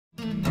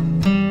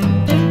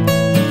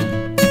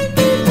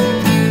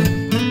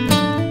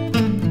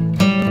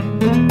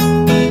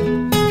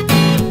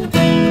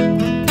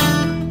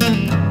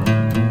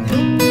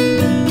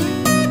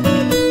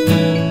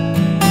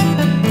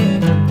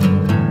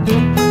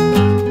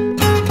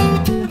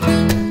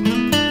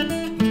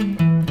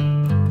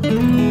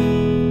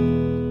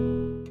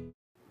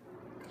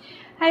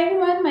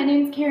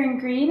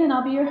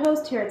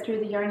host here at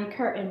Through the Yarny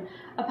Curtain,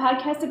 a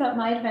podcast about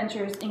my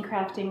adventures in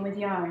crafting with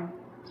yarn.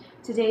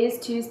 Today is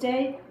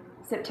Tuesday,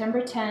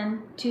 September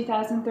 10,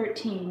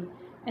 2013,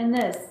 and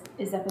this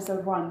is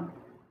episode 1.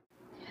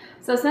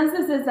 So since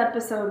this is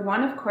episode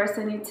 1, of course,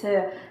 I need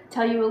to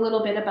tell you a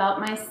little bit about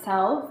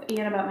myself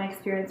and about my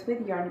experience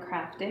with yarn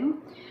crafting.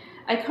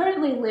 I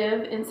currently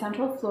live in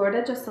Central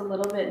Florida, just a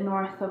little bit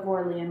north of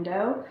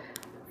Orlando.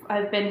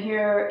 I've been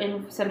here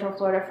in Central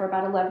Florida for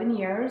about 11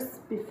 years.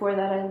 Before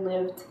that, I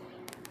lived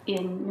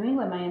in New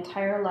England my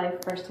entire life,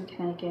 first in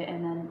Connecticut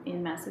and then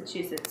in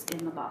Massachusetts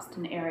in the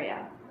Boston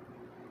area.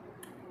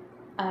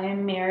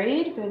 I'm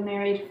married, been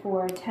married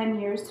for 10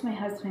 years to my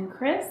husband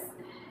Chris,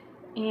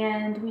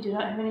 and we do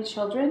not have any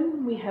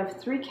children. We have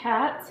 3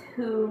 cats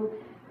who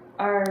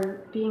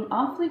are being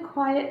awfully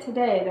quiet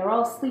today. They're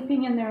all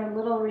sleeping in their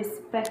little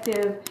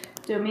respective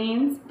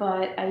domains,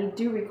 but I am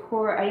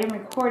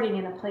recording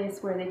in a place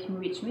where they can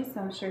reach me,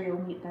 so I'm sure you'll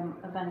meet them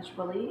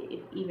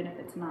eventually, even if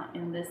it's not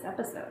in this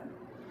episode.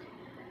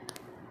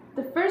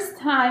 The first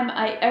time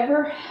I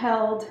ever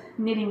held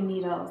knitting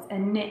needles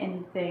and knit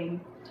anything,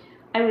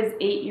 I was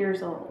 8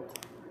 years old.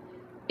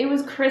 It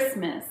was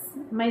Christmas.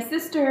 My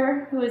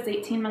sister, who is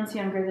 18 months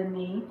younger than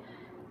me,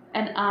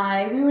 and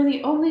we were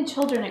the only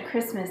children at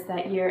Christmas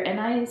that year, and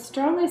I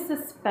strongly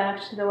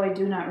suspect, though I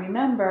do not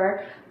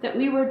remember, that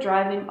we were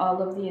driving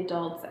all of the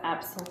adults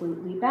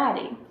absolutely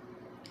batty.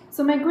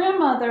 So my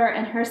grandmother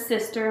and her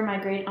sister, my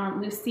great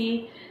aunt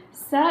Lucy,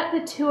 sat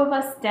the 2 of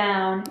us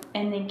down,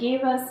 and they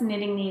gave us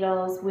knitting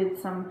needles with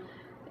some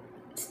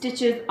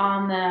stitches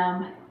on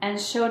them and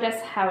showed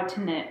us how to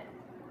knit.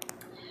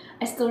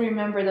 I still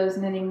remember those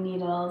knitting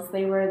needles.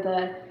 They were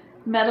the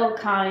metal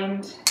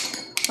kind,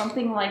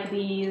 something like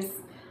these.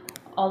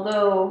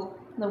 Although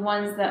the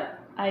ones that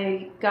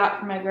I got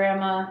from my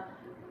grandma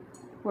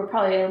were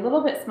probably a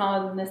little bit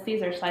smaller than this.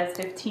 These are size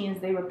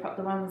 15s. They were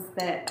the ones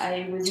that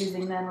I was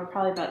using then were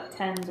probably about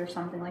 10s or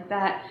something like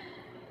that.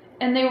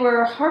 And they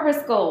were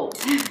harvest gold.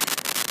 You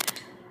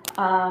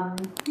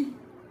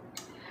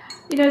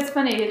know, it's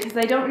funny because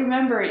I don't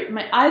remember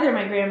either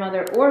my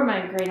grandmother or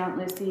my great aunt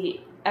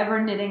Lucy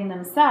ever knitting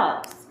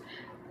themselves.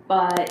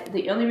 But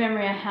the only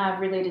memory I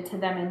have related to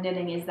them and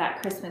knitting is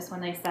that Christmas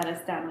when they sat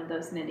us down with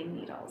those knitting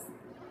needles.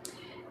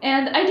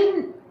 And I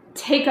didn't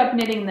take up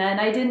knitting then.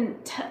 I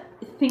didn't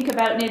think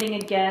about knitting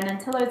again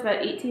until I was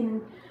about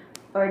 18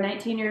 or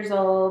 19 years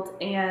old,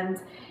 and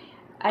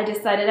I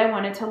decided I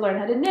wanted to learn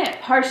how to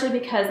knit, partially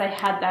because I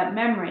had that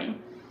memory.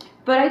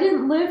 But I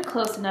didn't live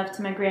close enough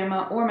to my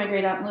grandma or my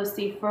great aunt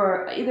Lucy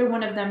for either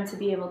one of them to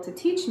be able to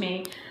teach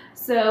me.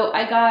 So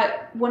I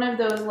got one of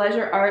those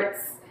Leisure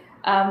Arts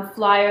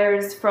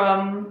flyers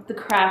from the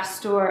craft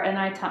store, and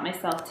I taught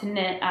myself to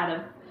knit out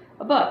of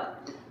a book.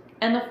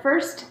 And the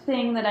first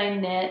thing that I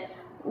knit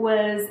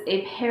was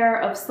a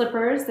pair of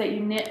slippers that you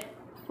knit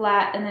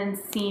flat and then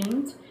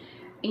seamed.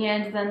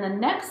 And then the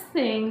next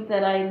thing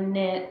that I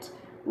knit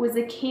was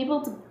a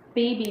cabled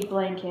baby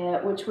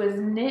blanket, which was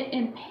knit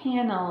in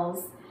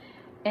panels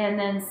and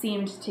then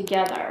seamed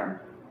together.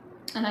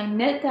 And I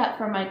knit that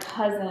for my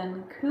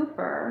cousin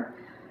Cooper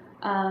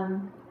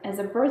as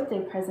a birthday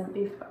present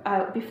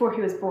before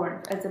he was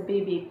born, as a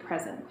baby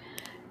present.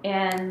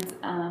 And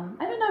I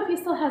don't know if he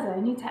still has it. I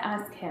need to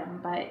ask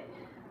him, but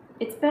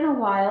it's been a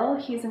while.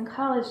 He's in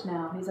college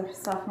now. He's a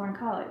sophomore in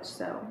college,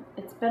 so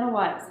it's been a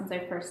while since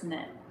I first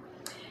knit.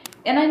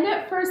 And I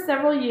knit for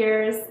several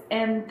years,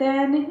 and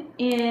then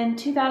in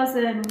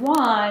 2001,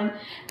 I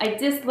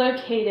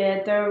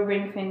dislocated the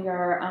ring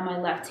finger on my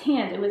left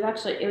hand. It was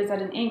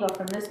at an angle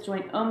from this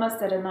joint,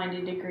 almost at a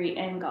 90-degree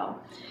angle.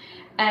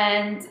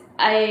 And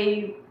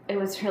it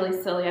was really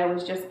silly. I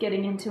was just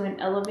getting into an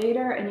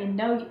elevator, and you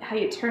know how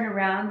you turn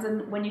around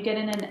and when you get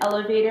in an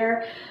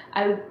elevator,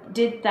 I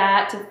did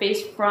that to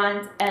face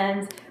front,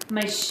 and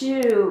my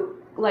shoe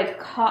like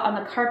caught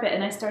on the carpet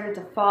and I started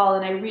to fall,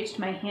 and I reached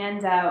my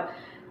hand out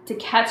to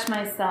catch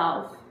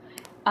myself.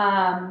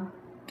 And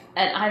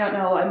I don't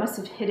know, I must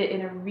have hit it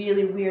in a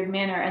really weird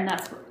manner, and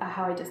that's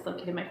how I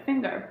dislocated my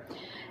finger.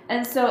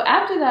 And so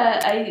after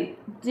that, I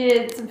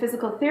did some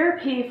physical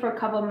therapy for a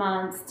couple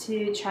months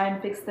to try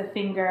and fix the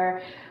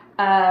finger.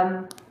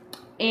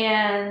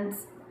 And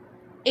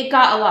it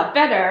got a lot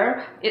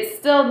better. It's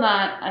still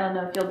not, I don't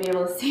know if you'll be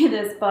able to see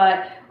this,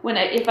 but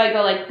if I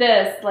go like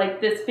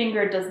this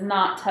finger does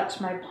not touch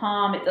my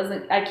palm.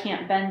 I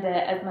can't bend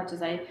it as much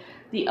as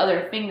the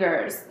other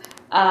fingers.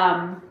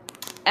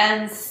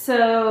 And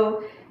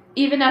so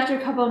even after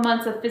a couple of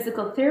months of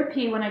physical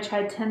therapy, when I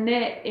tried to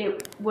knit,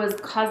 it was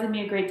causing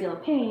me a great deal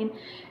of pain.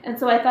 And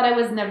so I thought I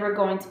was never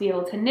going to be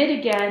able to knit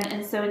again.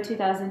 And so in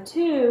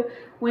 2002,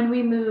 when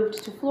we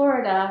moved to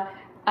Florida,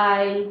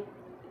 I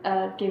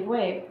gave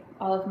away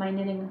all of my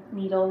knitting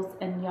needles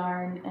and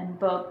yarn and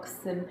books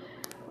and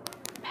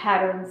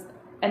patterns,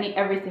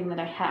 everything that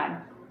I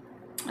had.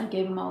 I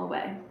gave them all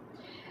away.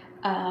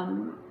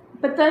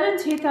 But then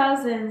in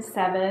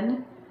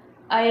 2007,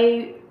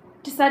 I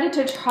decided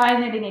to try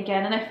knitting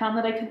again, and I found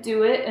that I could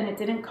do it, and it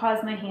didn't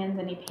cause my hands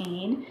any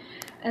pain.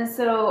 And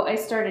so I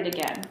started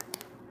again,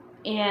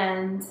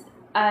 and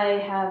I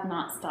have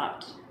not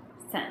stopped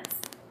sense.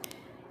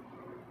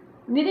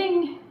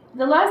 Knitting,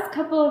 the last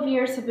couple of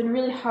years have been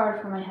really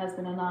hard for my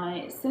husband and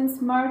I.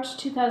 Since March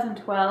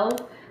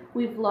 2012,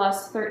 we've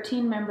lost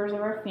 13 members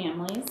of our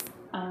families,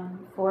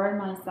 4 on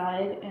my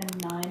side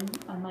and 9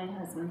 on my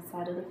husband's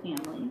side of the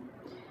family.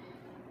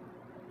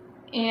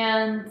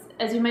 And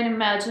as you might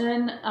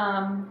imagine,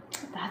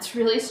 that's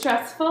really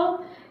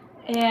stressful,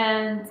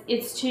 and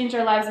it's changed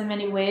our lives in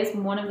many ways.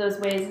 And one of those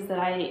ways is that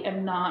I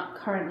am not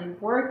currently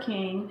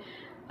working.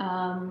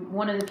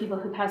 One of the people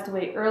who passed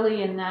away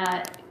early in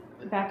that,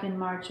 back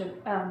in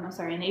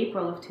in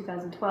April of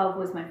 2012,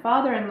 was my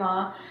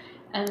father-in-law,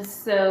 and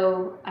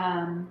so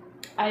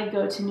I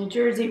go to New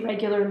Jersey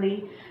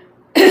regularly.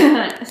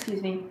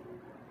 Excuse me.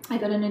 I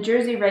go to New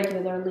Jersey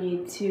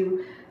regularly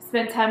to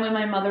spend time with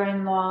my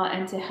mother-in-law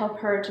and to help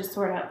her to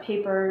sort out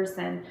papers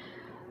and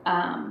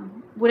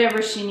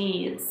whatever she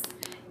needs.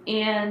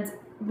 And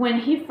when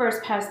he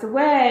first passed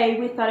away,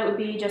 we thought it would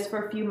be just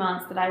for a few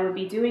months that I would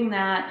be doing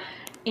that.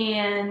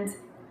 And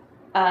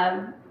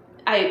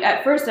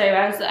at first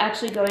I was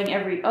actually going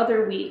every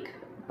other week,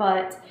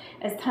 but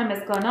as time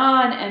has gone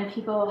on and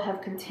people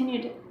have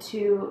continued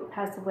to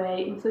pass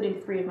away,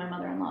 including 3 of my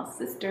mother-in-law's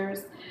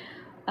sisters,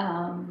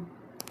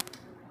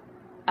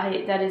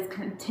 that is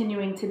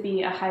continuing to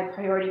be a high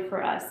priority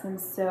for us. And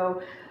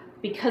so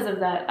because of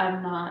that,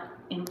 I'm not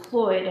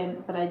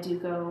employed, but I do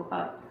go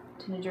up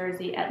to New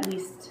Jersey at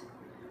least,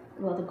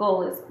 well, the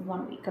goal is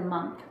 1 week a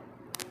month.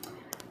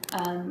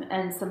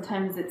 And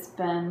sometimes it's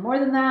been more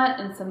than that,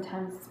 and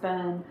sometimes it's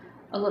been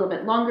a little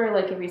bit longer,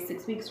 like every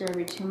 6 weeks or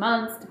every 2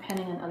 months,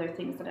 depending on other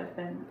things that have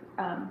been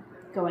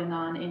going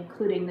on,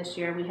 including this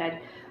year we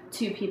had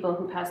 2 people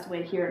who passed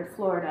away here in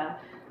Florida.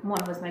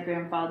 One was my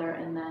grandfather,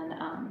 and then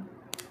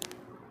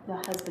the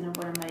husband of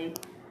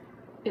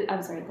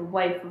the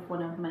wife of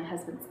one of my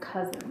husband's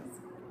cousins.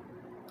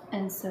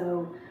 And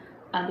so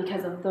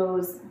because of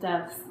those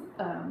deaths,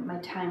 my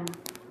time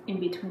in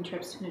between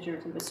trips to New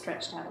Jersey was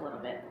stretched out a little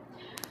bit.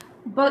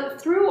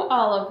 But through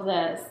all of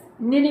this,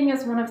 knitting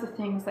is one of the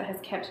things that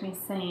has kept me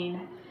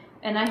sane.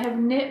 And I have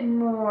knit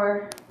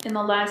more in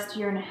the last 1.5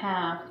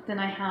 years than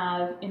I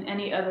have in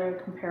any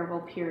other comparable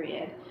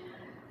period.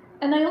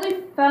 And I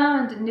only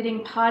found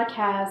knitting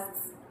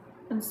podcasts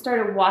and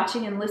started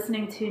watching and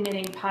listening to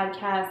knitting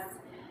podcasts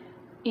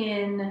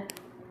in,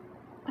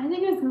 I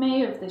think it was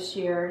May of this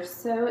year.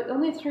 So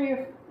only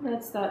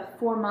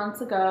 4 months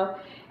ago.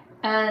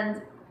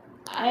 And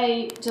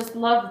I just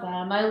love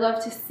them. I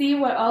love to see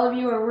what all of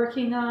you are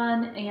working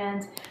on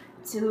and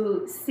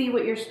to see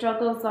what your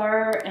struggles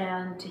are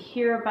and to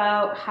hear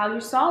about how you're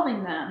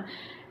solving them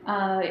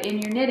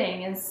in your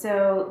knitting. And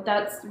so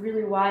that's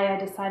really why I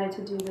decided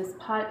to do this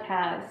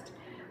podcast,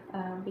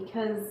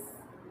 because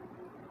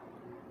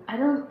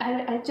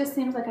it just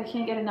seems like I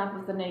can't get enough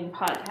of the knitting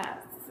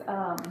podcasts.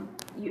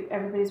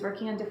 Everybody's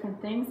working on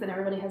different things and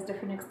everybody has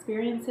different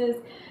experiences,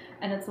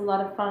 and it's a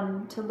lot of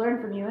fun to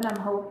learn from you, and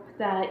I hope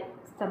that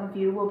some of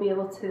you will be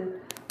able to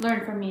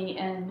learn from me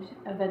and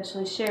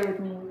eventually share with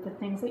me the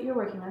things that you're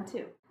working on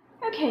too.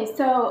 Okay,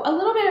 so a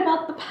little bit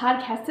about the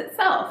podcast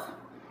itself.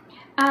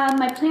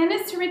 My plan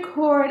is to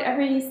record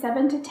every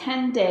 7 to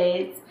 10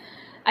 days.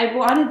 I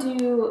want to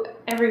do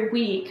every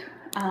week,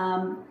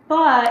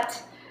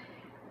 but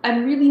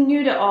I'm really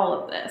new to all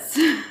of this.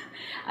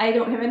 I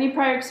don't have any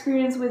prior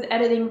experience with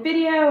editing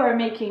video or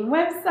making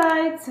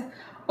websites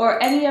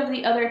or any of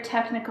the other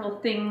technical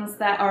things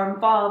that are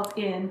involved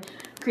in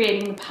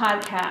creating the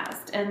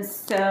podcast. And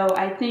so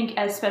I think,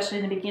 especially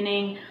in the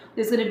beginning,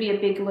 there's going to be a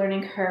big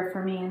learning curve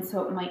for me, and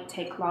so it might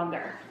take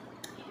longer.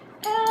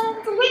 And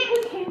look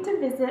who came to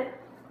visit.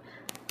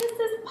 This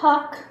is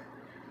Puck.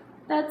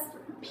 That's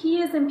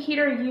P as in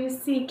Peter,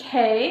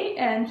 U-C-K,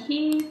 and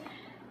he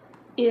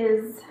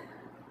is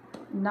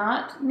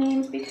not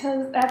named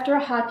because after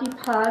a hockey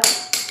puck,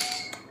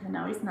 and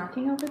now he's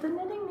knocking over the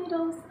knitting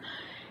needles.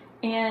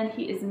 And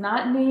he is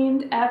not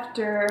named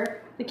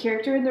after the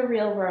character in the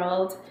real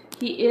world.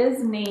 He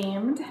is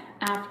named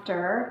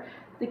after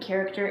the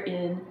character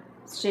in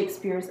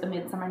Shakespeare's A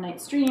Midsummer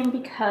Night's Dream,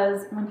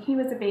 because when he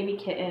was a baby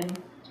kitten,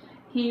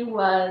 he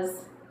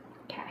was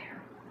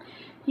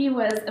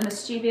a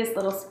mischievous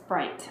little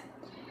sprite.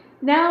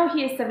 Now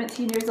he is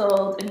 17 years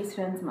old and he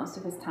spends most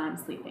of his time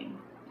sleeping,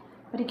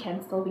 but he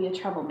can still be a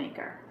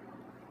troublemaker.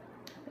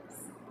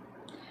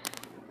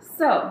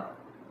 So,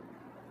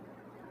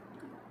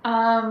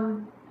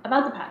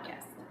 about the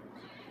podcast.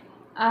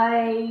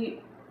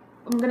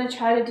 I'm going to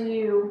try to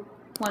do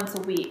once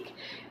a week.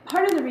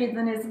 Part of the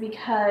reason is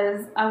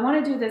because I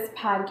want to do this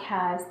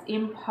podcast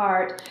in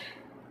part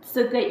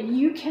so that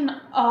you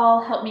can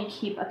all help me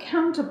keep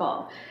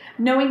accountable.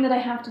 Knowing that I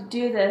have to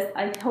do this,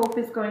 I hope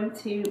is going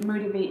to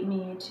motivate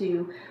me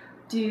to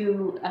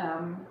do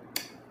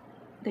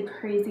the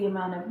crazy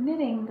amount of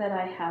knitting that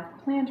I have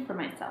planned for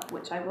myself,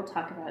 which I will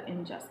talk about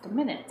in just a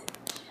minute.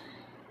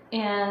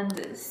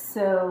 And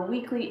so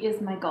weekly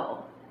is my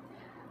goal.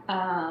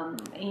 And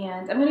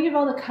I'm going to give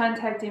all the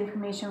contact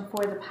information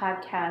for the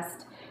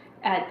podcast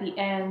at the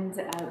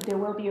end, there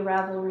will be a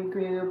Ravelry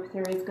group.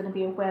 There is going to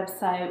be a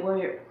website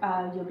where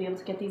you'll be able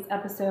to get these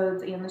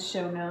episodes and the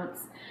show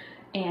notes,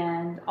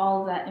 and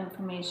all of that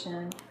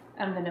information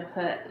I'm going to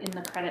put in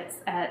the credits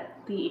at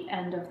the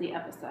end of the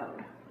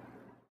episode.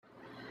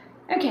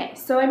 Okay,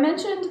 so I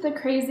mentioned the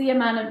crazy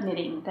amount of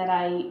knitting that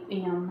I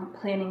am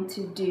planning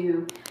to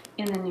do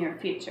in the near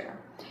future.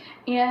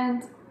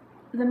 And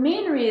the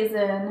main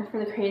reason for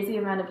the crazy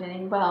amount of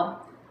knitting,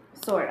 well,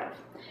 sort of.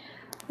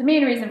 The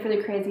main reason for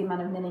the crazy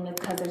amount of knitting is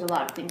because there's a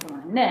lot of things I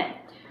want to knit.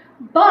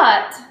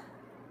 But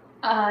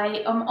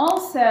I am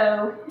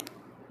also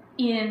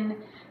in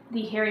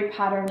the Harry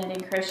Potter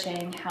Knitting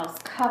Crocheting House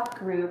Cup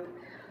group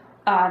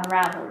on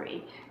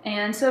Ravelry.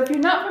 And so if you're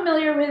not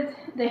familiar with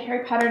the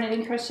Harry Potter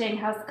Knitting Crocheting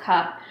House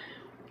Cup,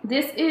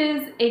 this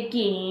is a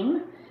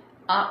game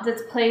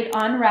that's played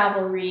on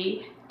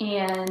Ravelry,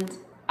 and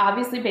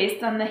obviously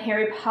based on the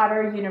Harry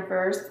Potter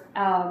universe.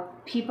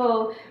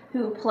 People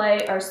who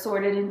play are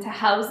sorted into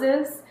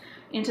houses,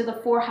 into the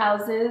 4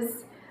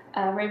 houses,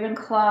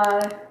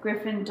 Ravenclaw,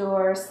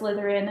 Gryffindor,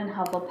 Slytherin, and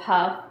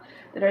Hufflepuff,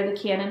 that are the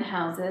canon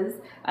houses.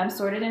 I'm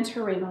sorted into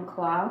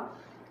Ravenclaw.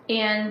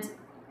 And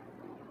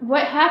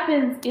what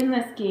happens in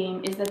this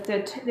game is that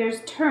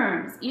there's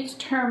terms. Each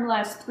term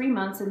lasts 3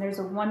 months, and there's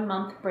a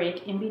 1-month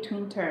break in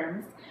between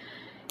terms.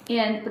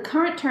 And the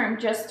current term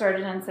just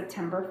started on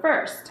September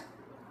 1st.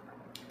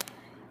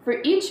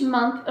 For each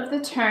month of the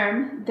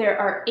term, there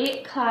are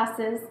 8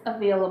 classes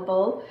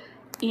available,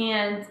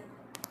 and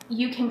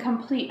you can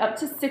complete up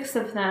to 6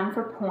 of them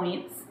for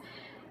points.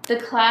 The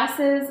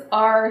classes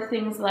are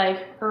things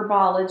like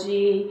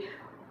herbology,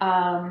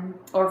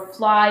 or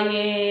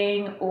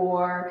flying,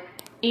 or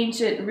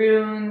ancient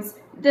runes,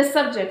 the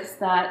subjects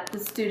that the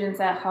students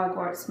at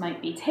Hogwarts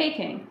might be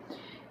taking.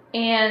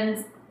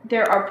 And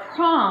there are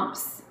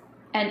prompts,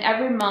 and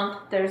every month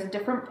there's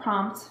different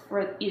prompts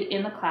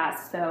in the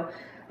class. So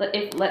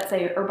if, let's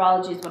say,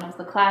 herbology is one of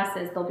the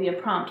classes, there'll be a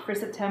prompt for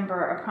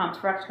September, a prompt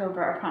for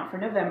October, a prompt for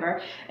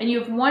November, and you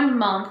have 1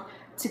 month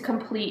to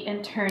complete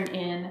and turn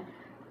in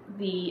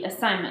the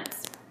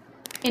assignments.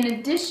 In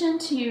addition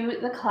to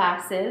the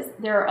classes,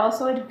 there are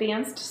also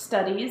advanced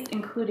studies,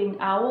 including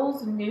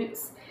owls,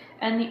 newts,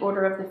 and the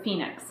Order of the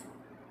Phoenix.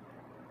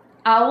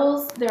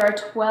 Owls, there are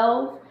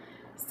 12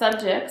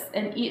 subjects,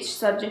 and each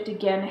subject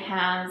again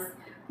has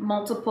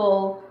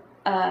multiple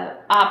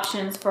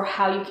options for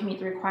how you can meet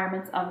the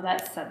requirements of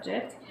that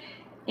subject.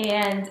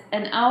 And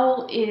an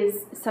owl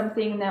is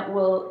something that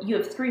you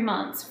have 3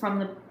 months from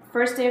the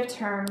first day of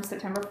term,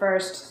 September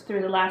 1st,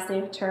 through the last day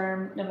of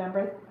term,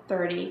 November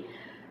 30,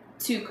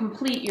 to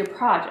complete your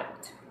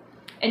project.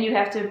 And you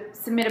have to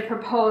submit a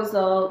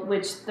proposal,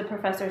 which the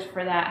professors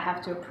for that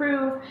have to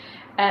approve,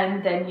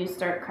 and then you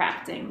start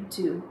crafting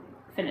to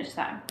finish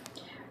that.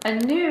 A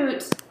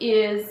newt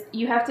is,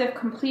 you have to have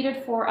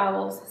completed 4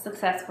 owls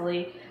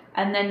successfully,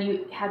 and then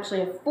you actually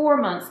have 4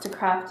 months to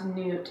craft a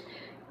newt.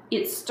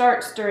 It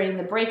starts during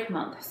the break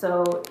month,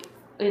 so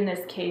in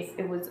this case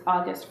it was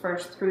August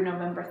 1st through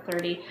November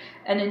 30,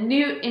 and a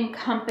newt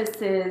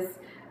encompasses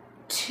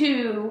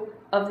 2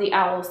 of the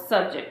owl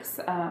subjects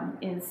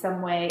in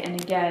some way.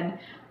 And again,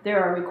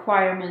 there are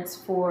requirements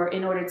for,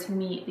 in order to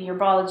meet the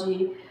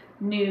herbology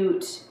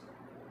newt,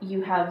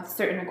 you have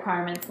certain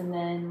requirements, and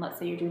then let's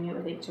say you're doing it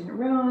with ancient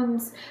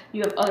runes,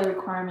 you have other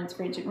requirements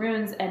for ancient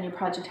runes, and your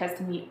project has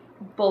to meet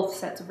both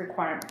sets of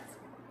requirements.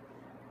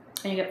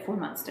 And you get 4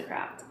 months to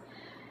craft.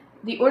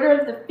 The Order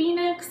of the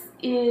Phoenix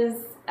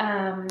is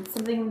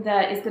something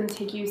that is going to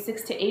take you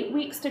 6 to 8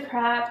 weeks to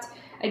craft.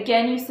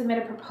 Again, you submit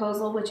a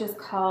proposal, which is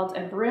called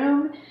a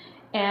broom.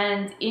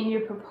 And in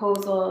your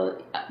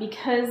proposal,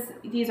 because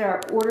these are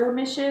order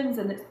missions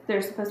and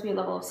there's supposed to be a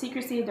level of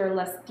secrecy, they're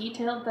less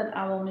detailed than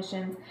owl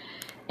missions.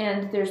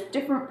 And there's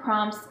different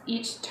prompts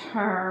each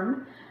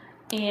term.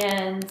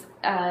 And,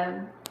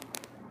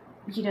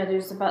 you know,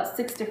 there's about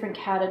 6 different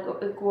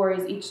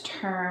categories each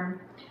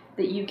term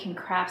that you can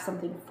craft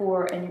something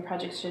for, and your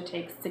project should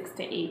take 6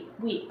 to 8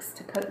 weeks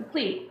to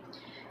complete.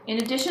 In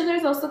addition,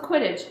 there's also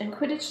Quidditch, and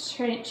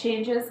Quidditch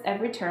changes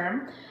every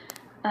term.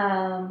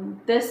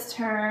 This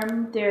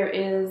term there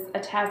is a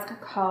task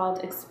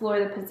called Explore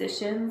the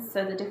Positions,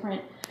 so the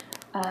different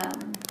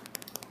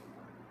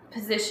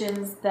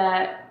positions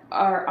that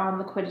are on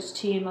the Quidditch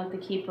team, like the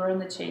keeper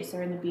and the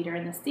chaser and the beater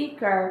and the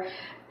seeker,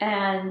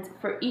 and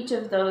for each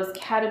of those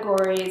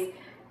categories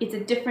it's a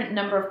different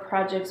number of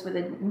projects with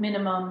a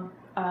minimum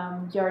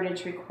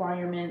yardage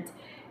requirement,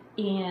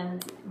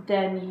 and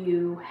then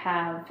you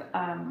have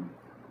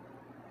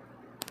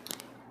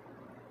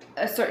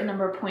a certain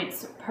number of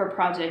points per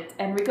project,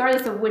 and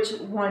regardless of which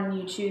one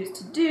you choose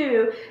to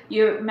do,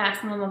 your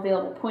maximum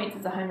available points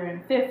is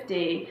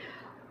 150,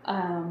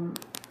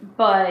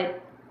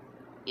 but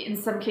in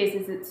some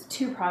cases it's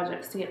 2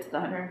 projects to get to the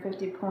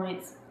 150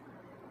 points,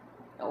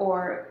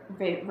 or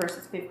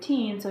versus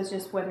 15, so it's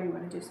just whether you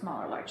want to do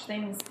small or large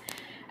things.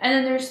 And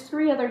then there's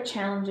 3 other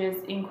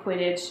challenges in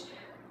Quidditch,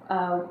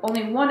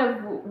 only one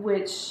of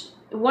which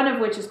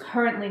is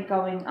currently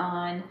going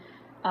on,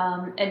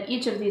 And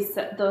each of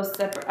those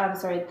separate, I'm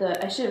sorry,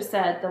 I should have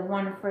said the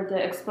one for the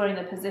exploring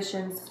the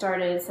positions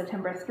started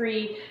September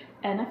 3,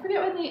 and I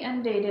forget when the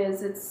end date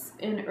is. It's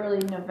in early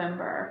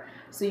November.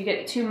 So you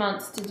get 2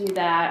 months to do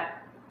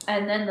that.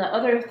 And then the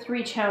other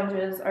 3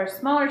 challenges are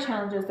smaller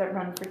challenges that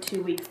run for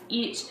 2 weeks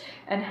each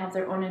and have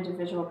their own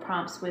individual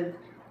prompts with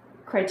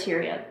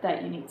criteria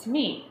that you need to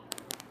meet.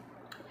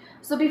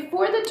 So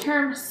before the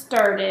term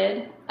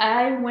started,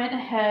 I went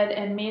ahead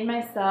and made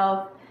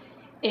myself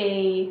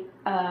I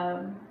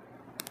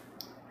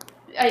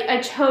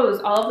chose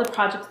all of the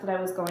projects that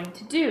I was going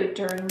to do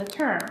during the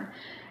term.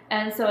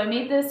 And so I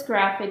made this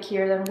graphic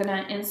here that I'm going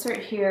to insert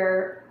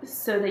here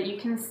so that you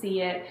can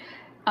see it,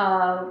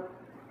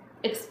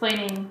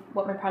 explaining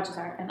what my projects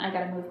are. And I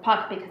got to move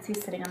Puck because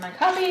he's sitting on my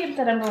copy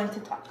that I'm going to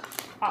talk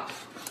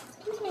off.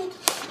 Excuse me.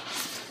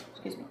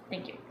 Excuse me.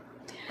 Thank you.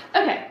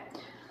 Okay.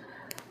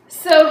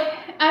 So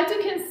as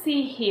you can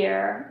see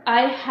here,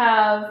 I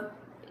have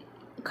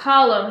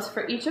columns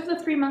for each of the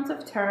 3 months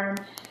of term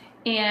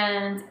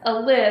and a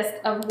list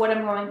of what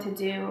I'm going to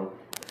do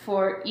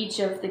for each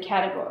of the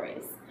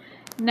categories.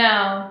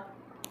 Now,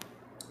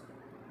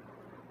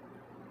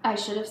 I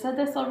should have said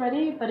this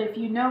already, but if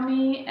you know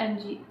me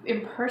and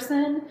in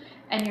person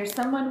and you're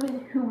someone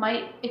who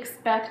might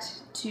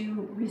expect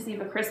to receive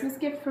a Christmas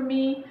gift from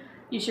me,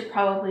 you should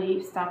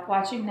probably stop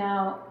watching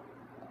now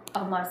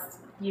unless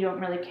you don't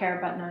really care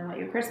about knowing what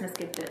your Christmas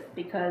gift is,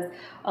 because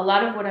a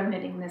lot of what I'm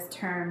knitting this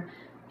term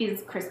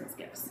is Christmas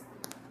gifts.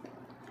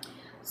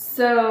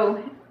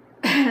 So,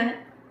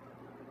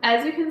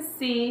 as you can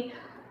see,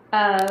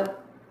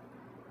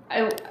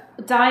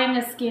 dyeing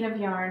a skein of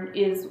yarn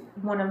is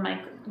one of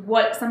my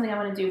something I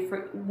want to do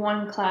for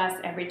one class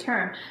every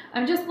term.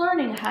 I'm just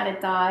learning how to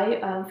dye.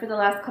 For the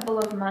last couple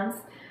of months,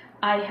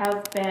 I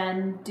have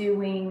been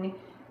doing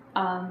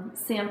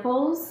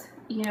samples.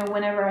 You know,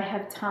 whenever I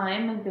have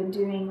time, I've been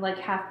doing like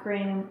half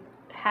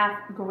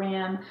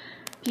gram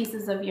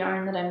pieces of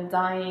yarn that I'm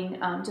dyeing,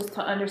 just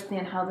to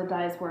understand how the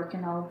dyes work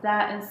and all of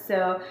that. And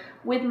so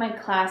with my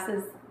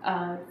classes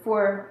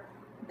for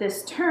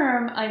this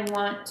term, I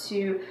want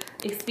to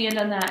expand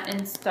on that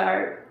and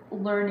start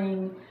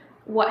learning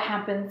what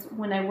happens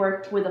when I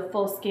work with a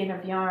full skein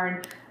of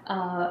yarn,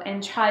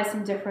 and try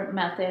some different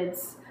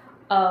methods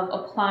of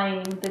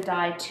applying the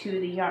dye to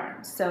the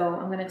yarn. So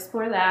I'm going to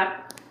explore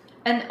that.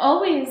 And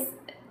always,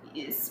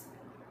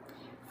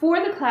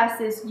 for the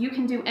classes, you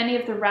can do any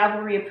of the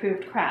Ravelry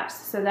approved crafts.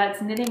 So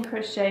that's knitting,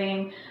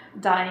 crocheting,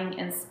 dyeing,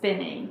 and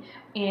spinning.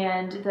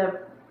 And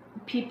the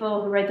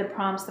people who write the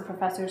prompts, the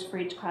professors for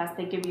each class,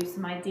 they give you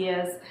some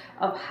ideas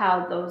of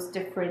how those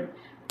different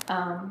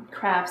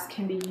crafts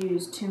can be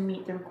used to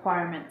meet the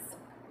requirements.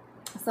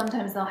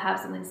 Sometimes they'll have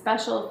something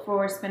special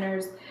for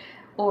spinners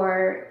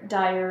or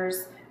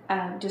dyers,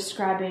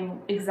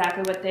 describing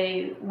exactly what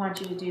they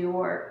want you to do,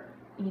 or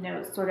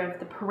sort of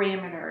the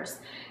parameters.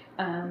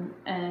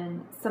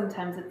 And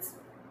sometimes it's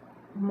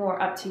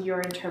more up to your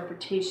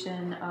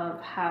interpretation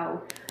of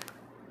how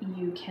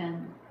you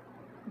can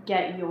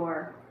get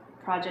your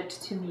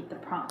project to meet the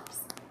prompts.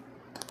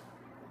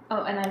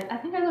 Oh, and I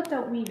think I left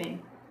out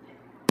weaving.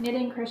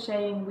 Knitting,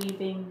 crocheting,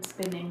 weaving,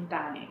 spinning,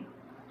 dyeing.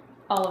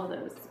 All of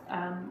those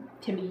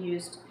can be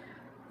used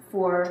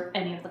for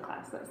any of the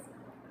classes.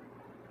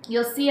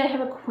 You'll see I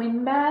have a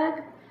Quinn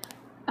bag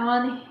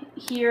on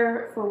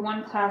here for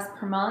one class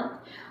per month.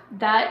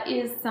 That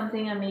is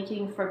something I'm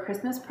making for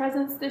Christmas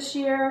presents this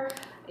year,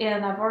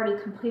 and I've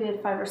already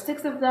completed 5 or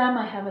 6 of them.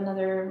 I have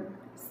another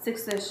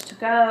 6-ish to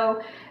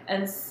go,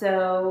 and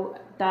so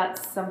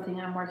that's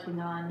something I'm working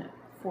on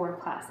for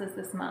classes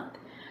this month.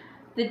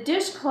 The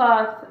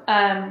dishcloth,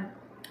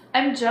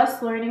 I'm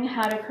just learning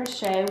how to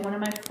crochet. One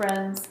of my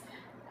friends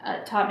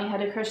taught me how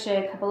to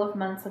crochet a couple of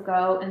months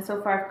ago, and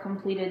so far I've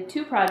completed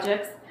 2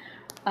 projects,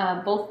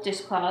 both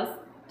dishcloths,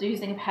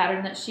 using a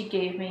pattern that she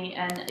gave me,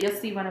 and you'll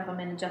see one of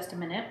them in just a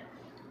minute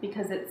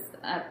because it's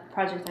a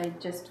project I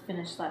just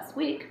finished last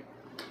week.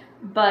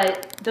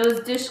 But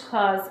those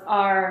dishcloths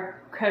are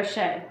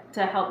crochet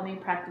to help me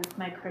practice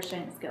my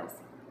crocheting skills.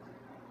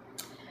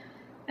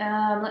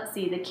 Let's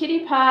see, the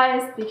kitty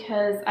pies,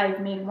 because I've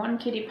made one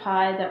kitty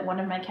pie that one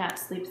of my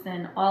cats sleeps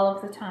in all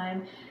of the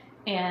time,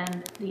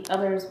 and the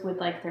others would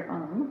like their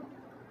own.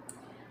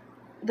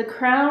 The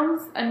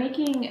crowns, I'm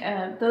making,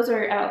 those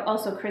are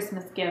also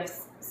Christmas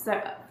gifts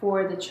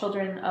for the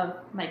children of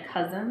my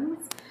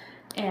cousins,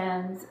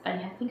 and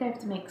I think I have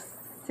to make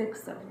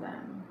 6 of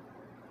them.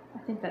 I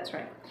think that's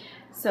right.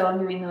 So I'm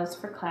doing those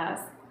for class.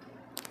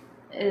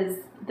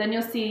 Then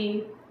you'll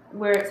see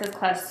where it says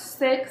class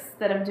 6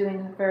 that I'm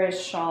doing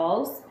various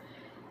shawls.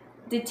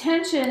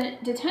 Detention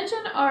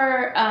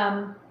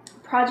are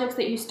projects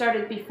that you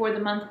started before the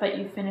month but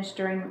you finished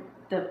during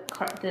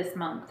this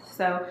month.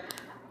 So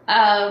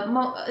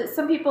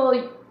some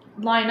people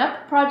line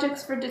up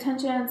projects for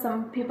detention.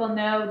 Some people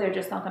know they're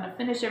just not going to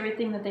finish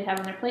everything that they have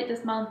on their plate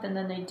this month, and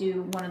then they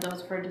do one of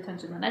those for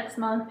detention the next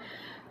month.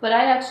 But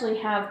I actually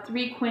have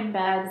 3 Quinn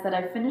bags that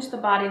I finished the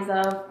bodies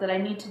of that I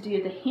need to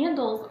do the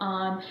handles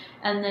on,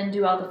 and then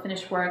do all the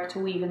finished work to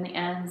weave in the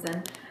ends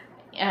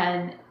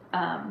and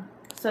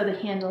sew the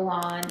handle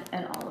on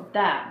and all of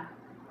that.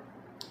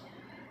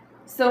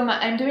 So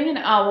I'm doing an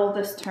owl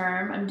this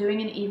term. I'm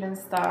doing an even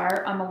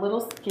star. I'm a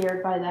little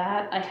scared by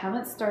that. I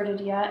haven't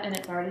started yet, and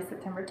it's already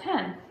September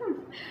 10.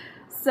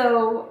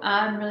 So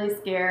I'm really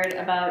scared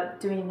about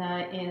doing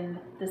that in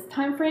this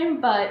time frame,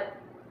 but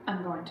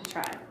I'm going to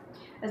try.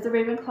 As the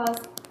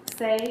Ravenclaws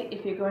say,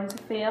 if you're going to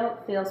fail,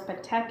 fail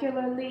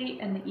spectacularly,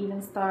 and the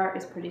even star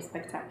is a pretty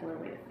spectacular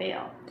way to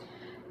fail.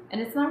 And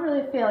it's not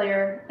really a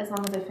failure as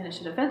long as I finish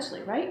it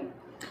eventually, right?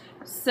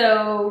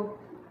 So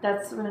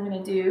that's what I'm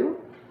going to do.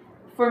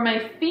 For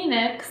my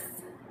Phoenix,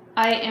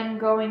 I am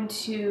going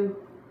to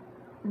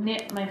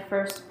knit my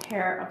first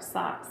pair of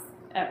socks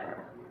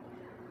ever.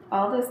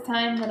 All this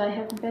time that I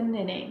have been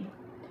knitting,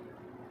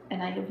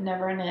 and I have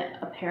never knit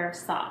a pair of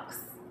socks.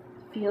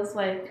 Feels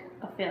like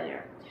a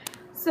failure.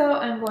 So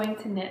I'm going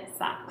to knit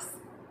socks.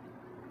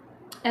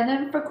 And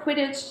then for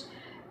Quidditch,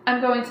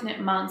 I'm going to knit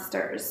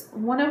monsters.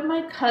 One of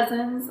my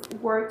cousins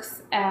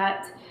works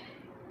at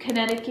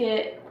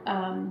Connecticut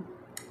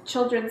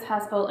Children's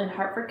Hospital in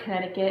Hartford,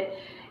 Connecticut.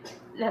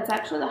 That's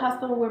actually the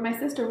hospital where my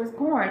sister was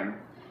born.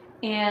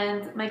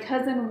 And my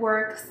cousin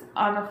works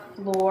on a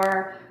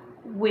floor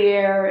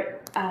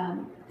where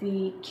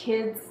the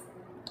kids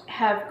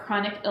have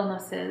chronic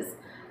illnesses.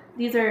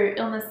 These are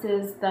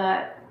illnesses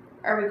that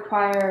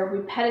require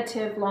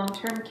repetitive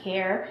long-term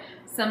care.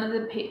 Some of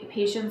the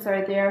patients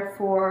are there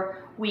for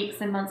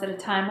weeks and months at a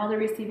time while they're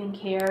receiving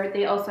care.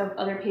 They also have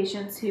other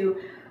patients who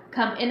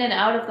come in and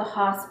out of the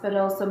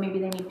hospital, so maybe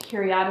they need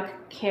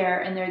periodic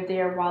care and they're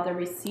there while they're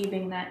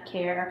receiving that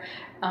care,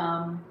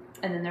 and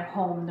then they're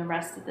home the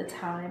rest of the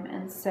time.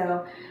 And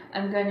so I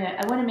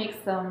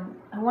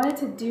wanted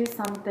to do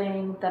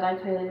something that I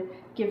could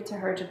give to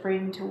her to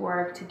bring to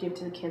work, to give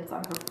to the kids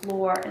on her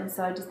floor. And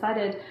so I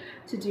decided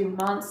to do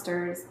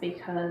monsters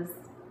because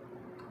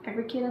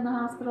every kid in the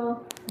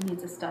hospital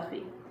needs a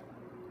stuffy.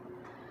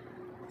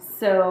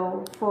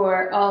 So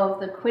for all of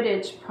the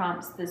Quidditch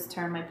prompts this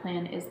term, my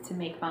plan is to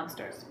make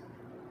monsters.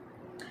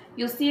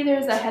 You'll see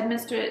there's a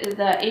headmistress,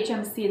 the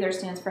HMC there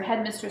stands for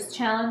Headmistress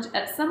Challenge.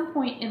 At some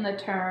point in the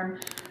term,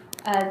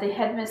 the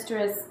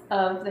headmistress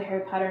of the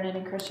Harry Potter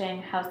Knitting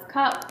Crocheting House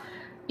Cup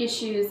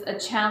issues a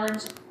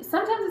challenge.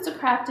 Sometimes it's a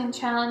crafting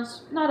challenge,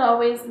 not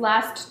always.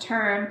 Last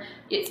term,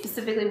 it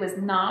specifically was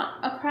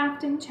not a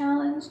crafting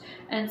challenge,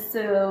 and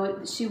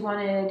so she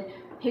wanted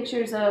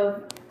pictures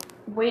of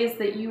ways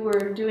that you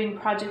were doing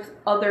projects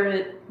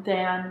other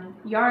than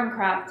yarn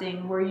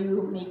crafting. Were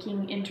you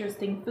making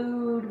interesting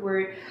food?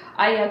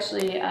 I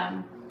actually,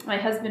 my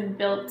husband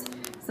built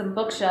some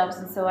bookshelves,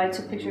 and so I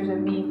took pictures of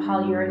me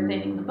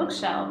polyurethaning the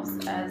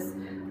bookshelves as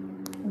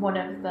one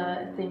of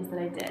the things that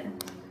I did.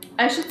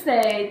 I should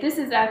say, this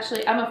is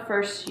actually, I'm a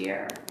first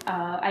year.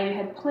 I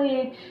had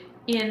played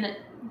in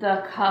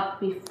the cup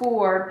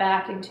before,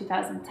 back in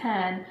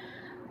 2010,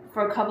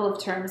 for a couple of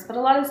terms, but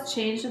a lot has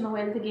changed in the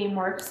way that the game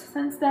works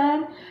since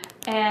then.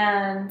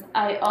 And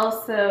I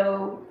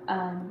also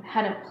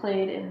hadn't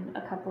played in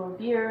a couple of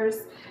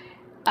years.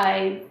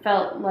 I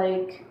felt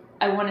like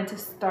I wanted to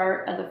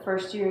start at the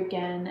first year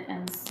again,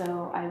 and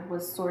so I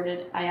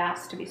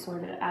asked to be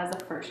sorted as a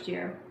first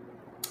year.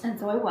 And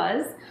so I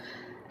was,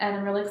 and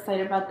I'm really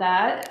excited about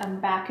that. I'm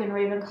back in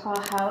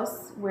Ravenclaw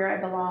House where I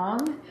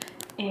belong,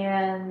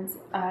 and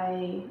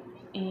I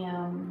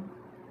am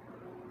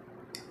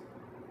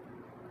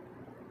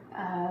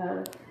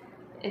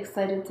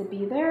excited to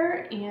be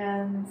there.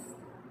 And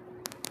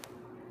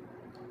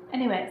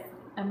anyways,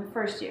 I'm a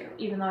first year,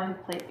 even though I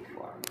have played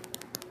before.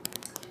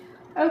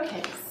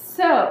 Okay,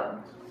 so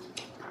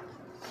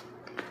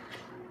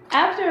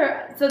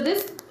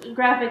this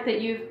graphic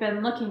that you've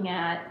been looking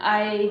at,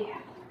 I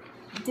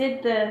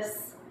did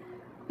this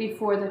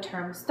before the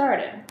term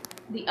started.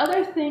 The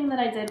other thing that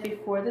I did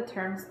before the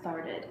term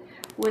started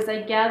was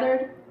I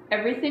gathered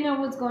everything I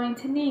was going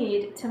to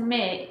need to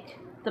make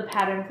the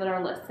patterns that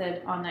are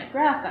listed on that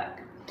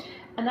graphic.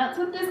 And that's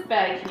what this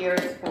bag here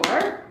is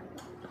for.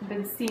 I've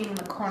been seeing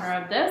the corner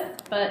of this,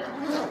 but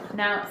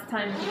now it's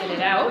time to get it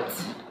out.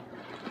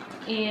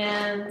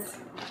 And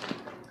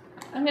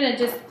I'm going to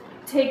just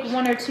take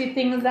one or two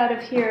things out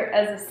of here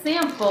as a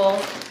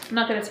sample. I'm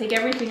not going to take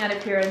everything out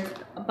of here,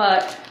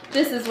 but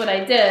this is what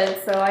I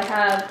did. So I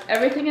have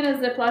everything in a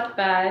Ziploc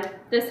bag.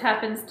 This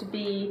happens to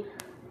be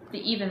the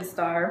Even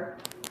Star,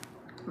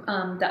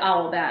 the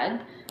owl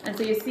bag. And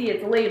so you see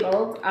it's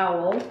labeled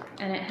owl,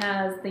 and it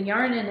has the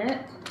yarn in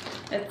it.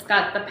 It's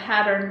got the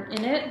pattern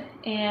in it,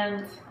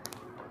 and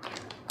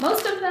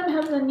most of them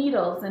have the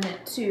needles in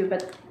it too,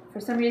 but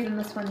for some reason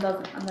this one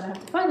doesn't. I'm going to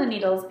have to find the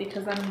needles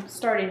because I'm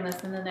starting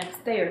this in the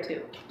next day or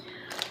two.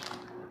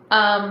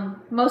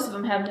 Most of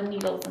them have the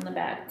needles in the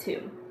bag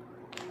too.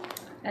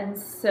 And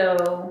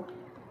so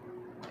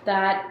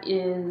that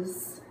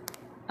is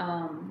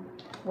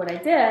what I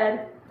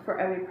did for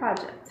every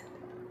project.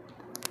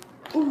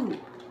 Ooh,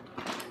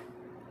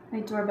 my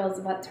doorbell's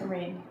about to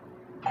ring.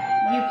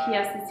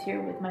 UPS is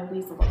here with my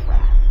weasel of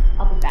wrath.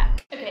 I'll be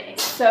back. Okay,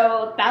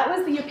 so that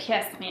was the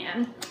UPS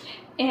man,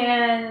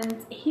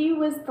 and he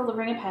was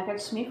delivering a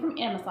package to me from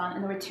Amazon,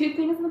 and there were two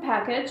things in the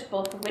package,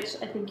 both of which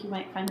I think you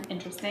might find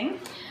interesting.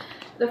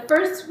 The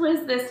first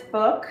was this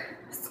book,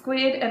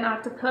 Squid and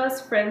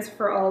Octopus, Friends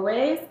for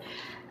Always,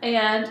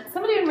 and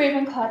somebody in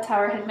Ravenclaw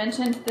Tower had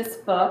mentioned this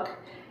book,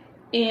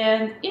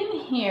 and in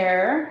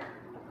here,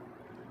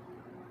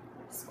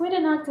 Squid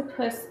and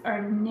Octopus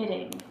are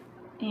knitting,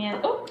 and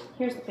oh,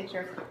 here's the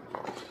picture.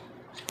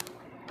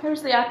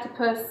 Here's the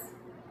octopus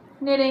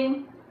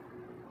knitting.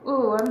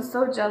 Ooh, I'm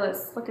so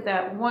jealous. Look at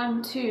that.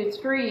 1, 2,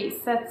 3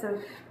 sets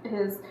of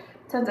his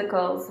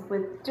tentacles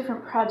with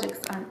different projects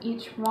on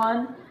each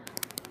one.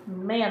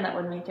 Man, that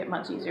would make it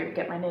much easier to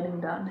get my knitting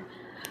done.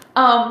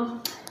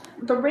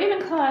 The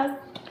Ravenclaws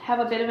have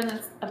a bit of an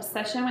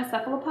obsession with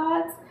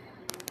cephalopods,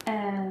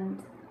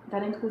 and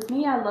that includes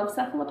me. I love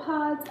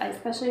cephalopods. I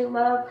especially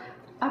love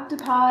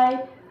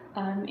octopi.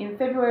 In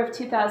February of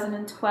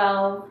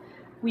 2012,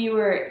 we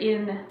were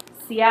in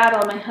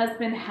Seattle. My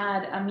husband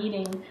had a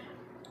meeting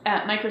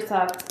at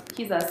Microsoft.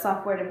 He's a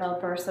software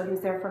developer, so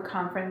he's there for a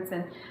conference,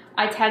 and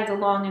I tagged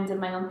along and did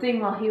my own thing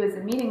while he was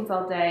in meetings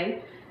all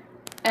day,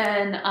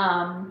 and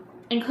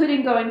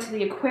including going to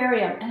the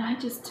aquarium, and I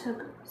just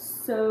took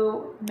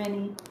so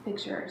many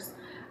pictures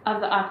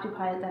of the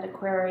octopi at that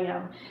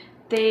aquarium.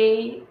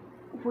 They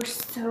were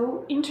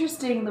so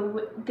interesting.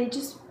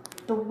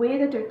 The way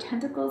that their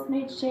tentacles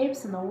made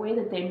shapes and the way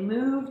that they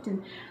moved,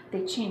 and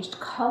they changed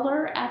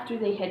color after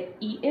they had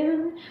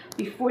eaten.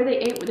 Before they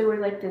ate, they were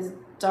like this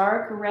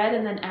dark red,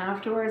 and then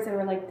afterwards they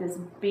were like this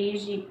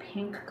beigey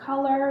pink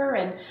color,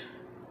 and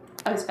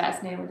I was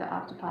fascinated with the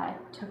octopi.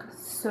 Took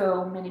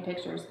so many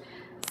pictures.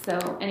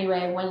 So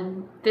anyway,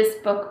 when this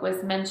book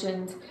was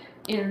mentioned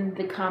in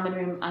the common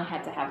room, I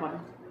had to have one.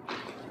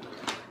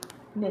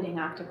 Knitting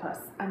octopus.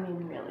 I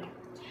mean, really.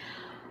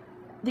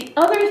 The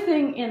other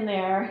thing in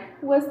there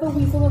was the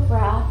Weasel of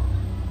Wrath.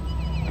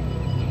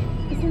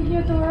 Isn't he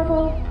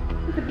adorable?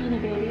 He's a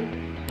beanie baby.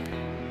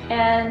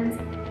 And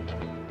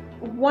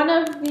one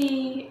of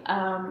the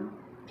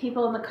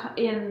people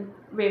in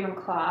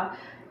Ravenclaw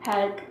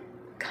had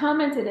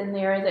commented in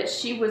there that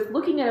she was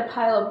looking at a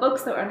pile of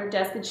books that were on her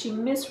desk, and she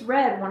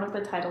misread one of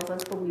the titles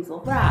as the Weasel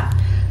of Wrath.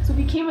 So it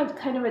became a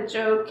kind of a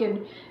joke,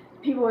 and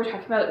people were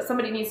talking about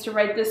somebody needs to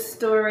write this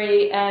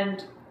story,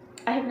 and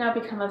I have now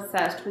become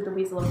obsessed with the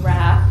Weasel of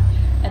Wrath,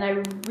 and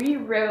I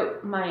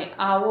rewrote my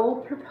owl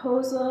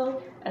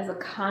proposal as a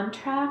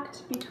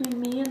contract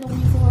between me and the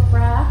Weasel of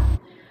Wrath.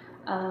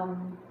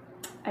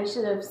 I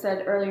should have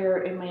said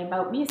earlier in my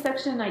About Me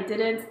section, I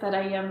didn't, that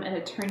I am an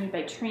attorney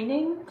by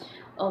training,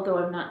 although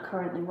I'm not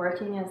currently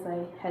working, as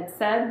I had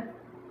said.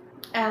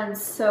 And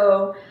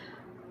so,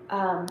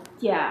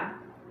 yeah,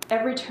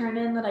 every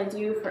turn-in that I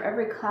do for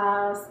every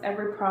class,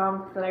 every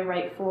prompt that I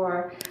write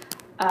for,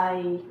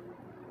 I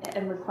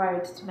am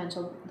required to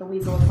mention the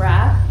Weasel of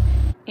Wrath,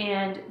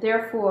 and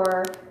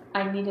therefore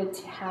I needed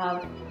to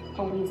have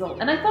a weasel.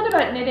 And I thought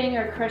about knitting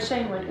or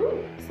crocheting when,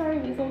 ooh, sorry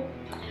weasel.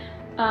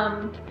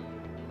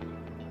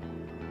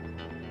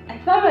 I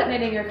thought about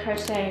knitting or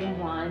crocheting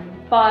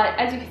one, but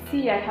as you can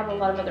see, I have a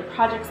lot of other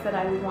projects that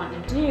I would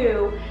want to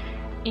do,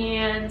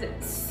 and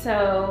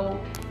so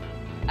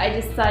I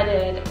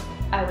decided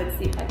I would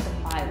see if I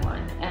could buy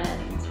one.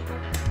 And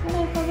when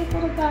I saw this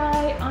little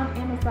guy on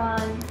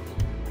Amazon,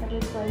 I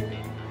was like,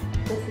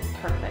 this is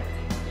perfect.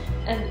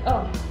 And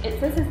oh, it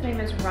says his name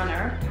is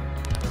Runner.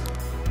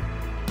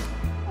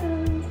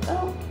 And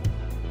oh,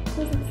 it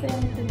doesn't say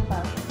anything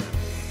about him.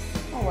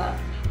 Oh well,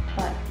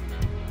 but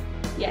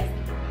yes,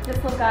 this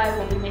little guy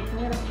will be making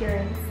an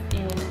appearance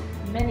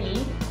in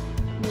many,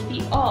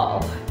 maybe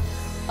all,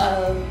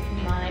 of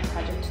my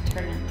project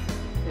turn-ins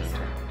this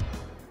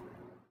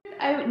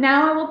term.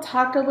 Now I will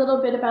talk a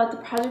little bit about the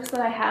projects that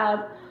I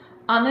have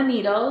on the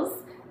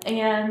needles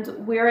and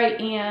where I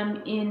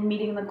am in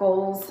meeting the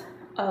goals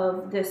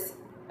of this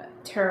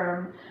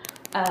term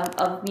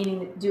of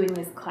doing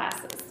these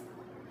classes.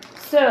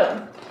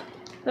 So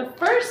the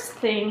first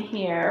thing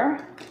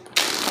here,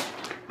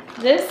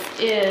 this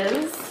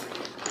is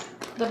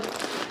the,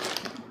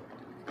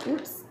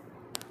 oops,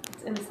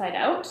 it's inside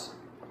out.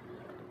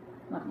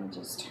 Let me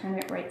just turn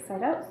it right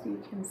side out so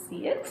you can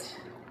see it.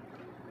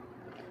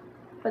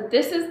 But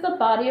this is the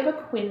body of a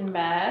quin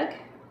bag.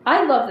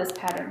 I love this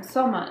pattern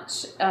so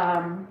much.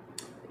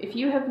 If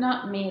you have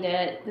not made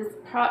it,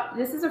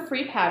 this is a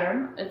free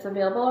pattern. It's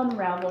available on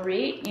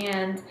Ravelry,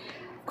 and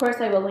of course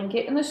I will link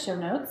it in the show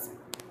notes.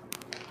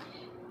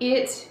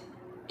 It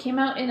came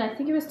out in, I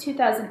think it was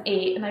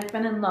 2008, and I've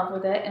been in love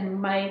with it.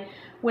 And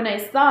when I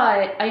saw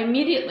it, I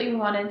immediately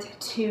wanted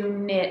to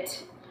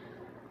knit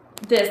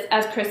this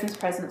as Christmas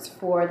presents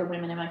for the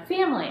women in my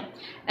family.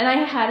 And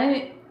I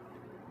hadn't,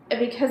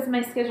 because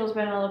my schedule's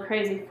been a little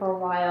crazy for a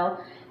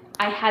while,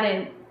 I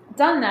hadn't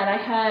done that. I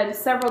had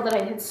several that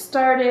I had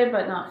started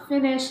but not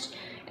finished,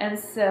 and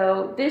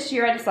so this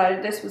year I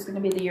decided this was going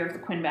to be the year of the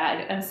quin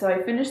bag, and so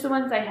I finished the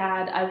ones I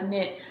had. I've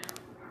knit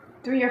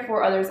 3 or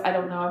 4 others, I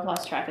don't know, I've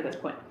lost track at this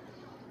point.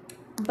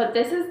 But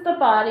this is the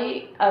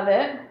body of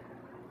it.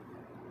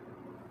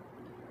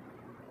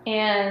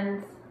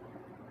 And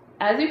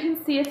as you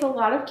can see, it's a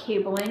lot of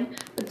cabling,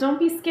 but don't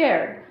be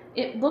scared.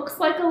 It looks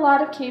like a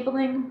lot of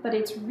cabling, but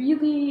it's a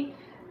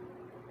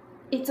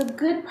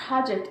good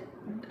project.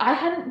 I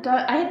had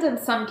done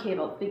some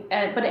cable,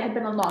 but it had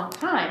been a long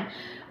time.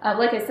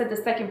 Like I said, the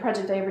second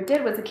project I ever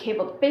did was a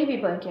cabled baby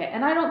blanket,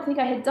 and I don't think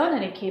I had done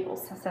any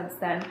cables since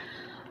then,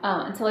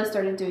 until I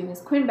started doing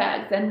these queen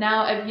bags. And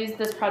now I've used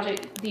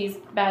these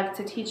bags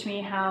to teach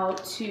me how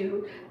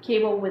to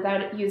cable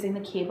without using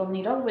the cable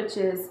needle, which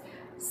is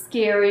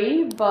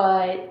scary,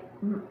 but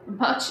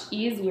much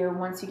easier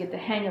once you get the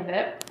hang of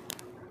it.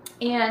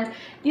 And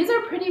these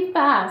are pretty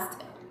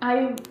fast.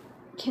 I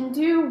can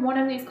do one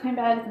of these queen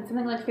bags in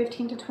something like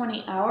 15 to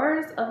 20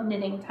 hours of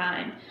knitting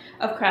time,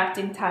 of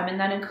crafting time, and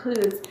that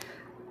includes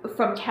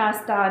from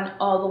cast on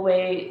all the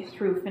way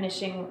through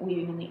finishing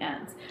weaving in the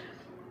ends.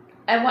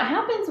 And what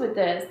happens with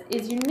this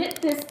is you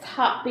knit this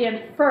top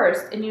band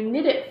first, and you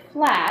knit it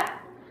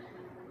flat.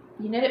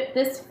 You knit it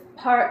this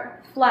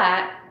part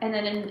flat, and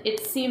then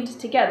it's seamed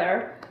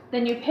together.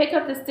 Then you pick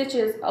up the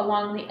stitches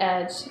along the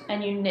edge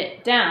and you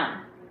knit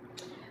down.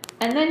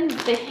 And then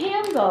the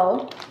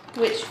handle,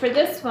 which for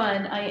this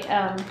one I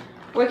am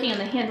working on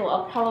the handle.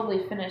 I'll probably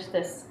finish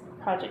this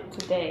project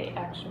today,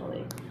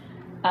 actually.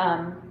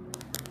 I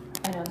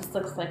know this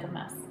looks like a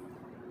mess.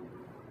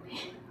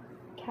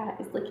 Cat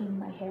is licking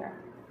my hair.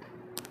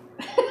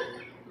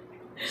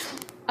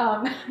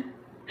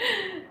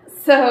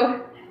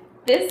 So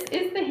this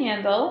is the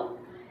handle,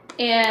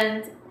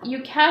 and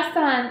you cast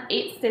on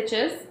 8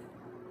 stitches,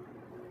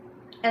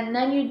 and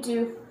then you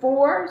do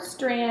 4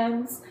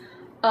 strands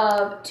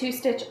of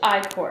 2-stitch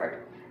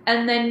I-cord,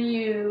 and then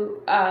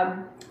you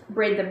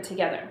braid them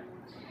together.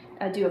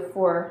 Do a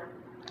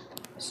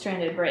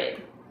 4-stranded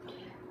braid.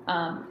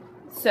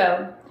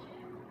 So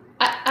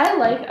I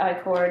like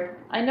I-cord.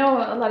 I know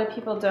a lot of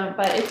people don't,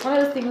 but it's one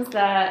of those things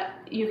that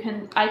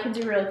I can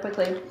do really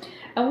quickly.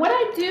 And what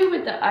I do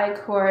with the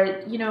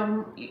I-cord, you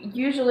know,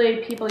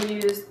 usually people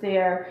use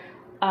their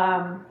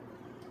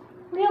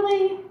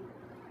really.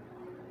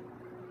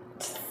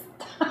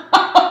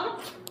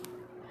 Stop.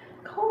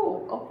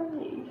 Cold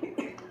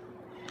already.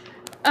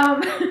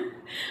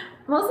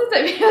 Most of the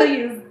time people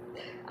use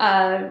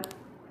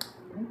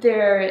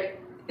their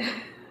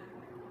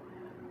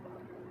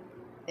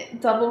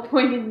double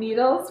pointed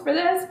needles for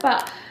this,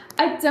 but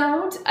I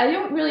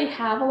don't really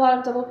have a lot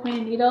of double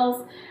pointed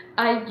needles.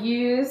 I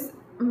use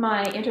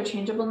my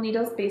interchangeable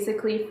needles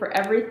basically for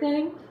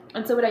everything.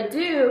 And so what I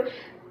do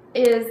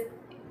is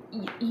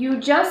you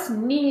just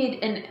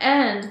need an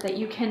end that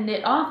you can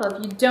knit off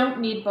of. You don't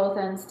need both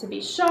ends to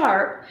be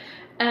sharp.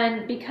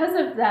 And because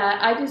of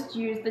that, I just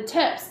use the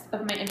tips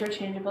of my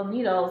interchangeable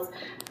needles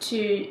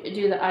to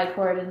do the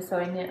I-cord, and so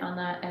I knit on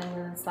that end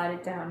and then slide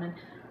it down, and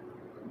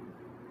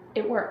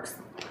it works.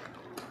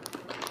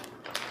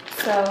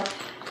 So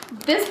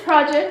this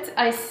project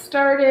I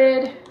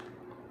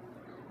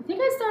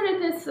think I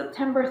started this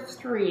September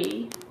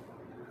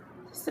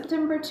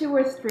 2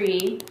 or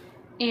 3,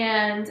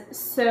 and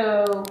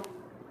so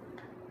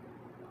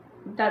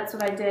that's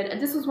what I did.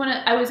 This was when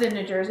I was in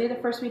New Jersey the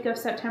first week of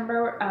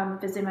September,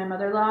 visiting my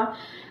mother-in-law,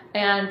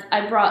 and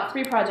I brought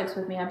 3 projects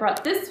with me. I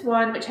brought this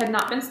one, which had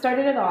not been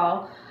started at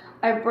all.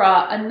 I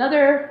brought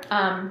another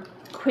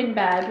quin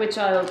bag, which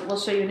I will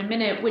show you in a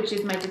minute, which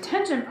is my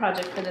detention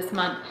project for this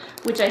month,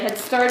 which I had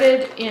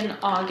started in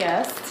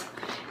August.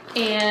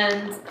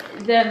 And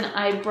then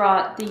I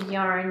brought the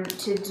yarn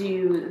to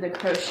do the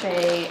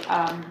crochet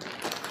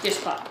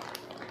dishcloth.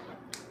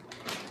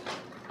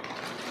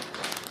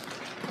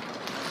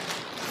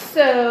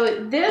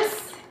 So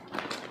this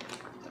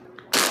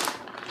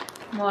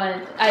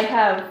one,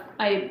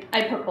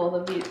 I put both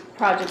of these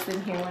projects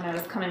in here when I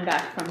was coming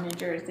back from New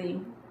Jersey.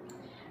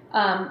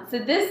 So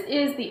this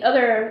is the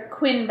other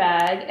quin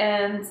bag,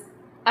 and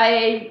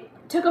I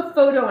took a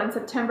photo on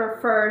September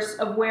 1st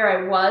of where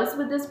I was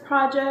with this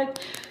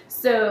project,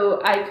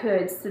 so I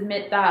could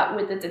submit that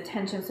with the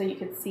detention so you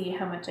could see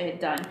how much I had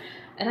done.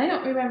 And I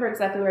don't remember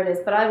exactly where it is,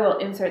 but I will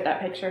insert that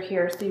picture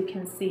here so you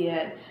can see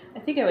it. I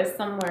think it was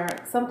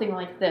something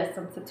like this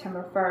on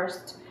September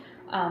 1st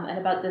at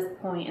about this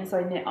point, and so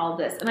I knit all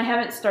this. And I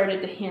haven't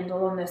started the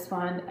handle on this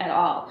one at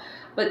all.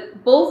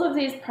 But both of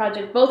these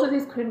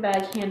quin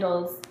bag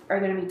handles are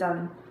going to be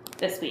done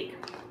this week.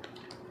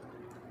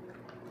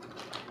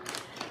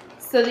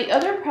 So the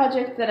other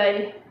project that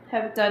I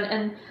have done,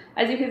 and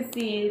as you can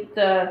see,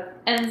 the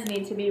ends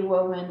need to be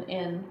woven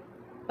in,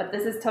 but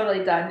this is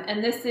totally done.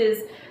 And this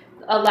is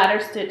a ladder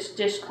stitch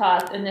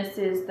dishcloth, and this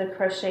is the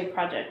crochet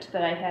project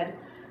that I had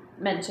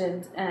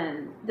mentioned,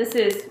 and this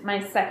is my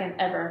second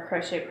ever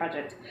crochet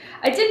project.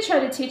 I did try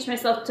to teach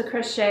myself to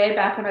crochet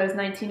back when I was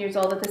 19 years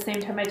old. At the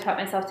same time I taught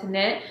myself to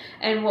knit,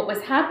 and what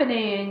was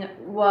happening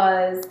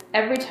was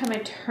every time I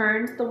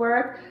turned the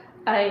work,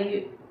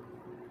 the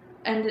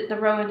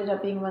row ended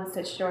up being 1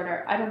 stitch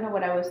shorter. I don't know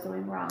what I was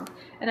doing wrong,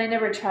 and I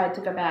never tried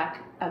to go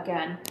back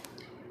again.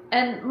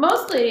 And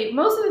most of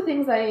the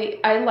things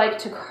I like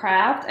to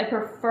craft, I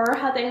prefer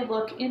how they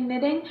look in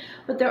knitting,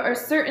 but there are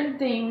certain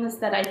things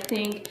that I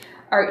think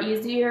are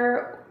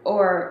easier,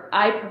 or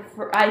I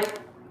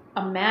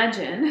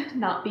imagine,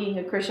 not being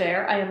a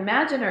crocheter, I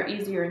imagine are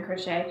easier in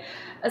crochet,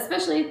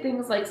 especially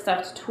things like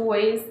stuffed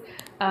toys,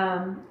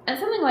 and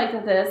something like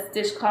this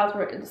dishcloth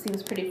where it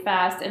seems pretty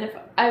fast. And if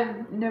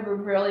I've never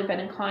really been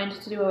inclined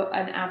to do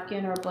an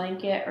afghan or a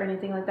blanket or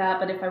anything like that,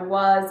 but if I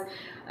was,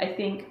 I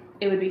think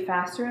it would be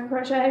faster in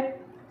crochet.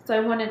 So I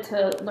wanted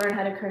to learn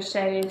how to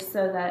crochet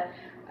so that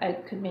I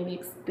could maybe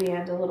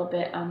expand a little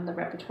bit on the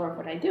repertoire of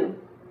what I do.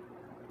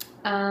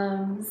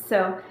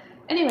 So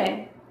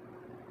anyway,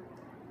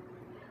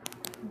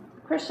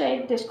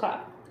 crochet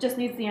dishcloth, just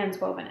needs the ends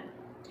woven in.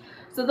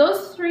 So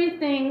those three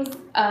things,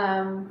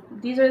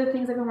 these are the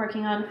things I've been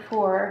working on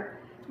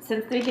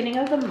since the beginning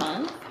of the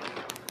month.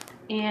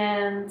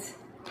 And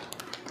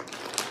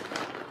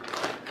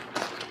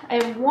I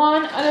have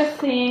one other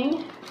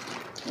thing,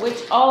 which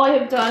all I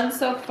have done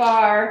so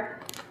far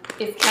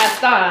is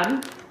cast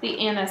on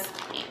the Anna's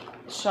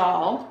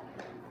shawl.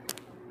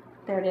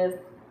 There it is.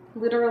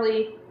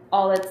 Literally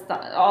all that's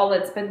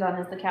been done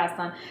is the cast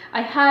on.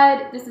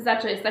 This is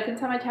actually the second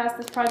time I cast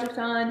this project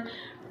on.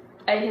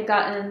 I had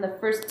gotten the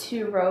first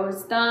 2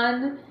 rows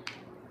done,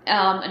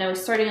 and I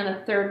was starting on the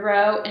 3rd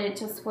row, and it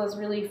just was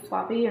really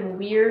floppy and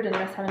weird, and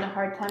I was having a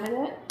hard time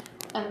with it.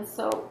 And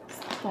so,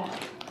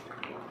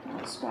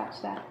 I'll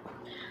scratch that.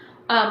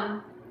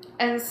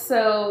 And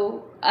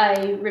so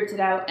I ripped it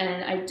out,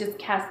 and I just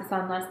cast this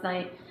on last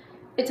night.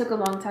 It took a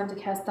long time to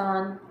cast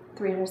on,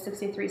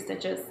 363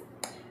 stitches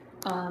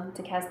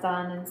to cast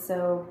on, and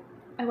so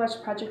I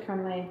watched Project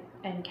Runway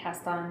and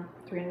cast on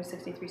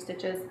 363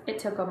 stitches. It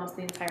took almost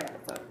the entire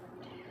episode.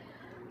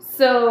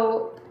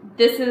 So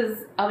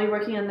I'll be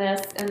working on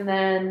this, and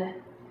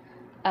then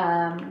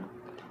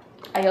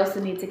I also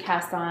need to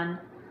cast on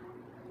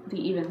the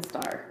Even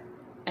Star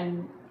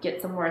and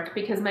get some work,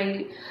 because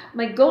my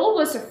goal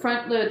was to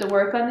front load the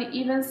work on the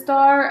Even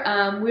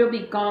Star. We'll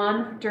be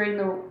gone during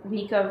the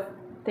week of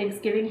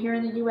Thanksgiving here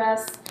in the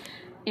US,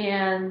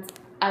 and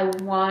I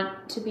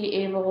want to be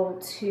able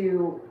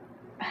to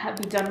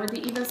be done with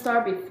the Even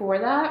Star before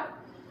that.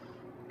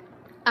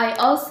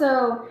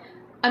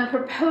 I'm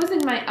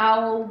proposing my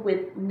owl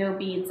with no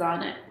beads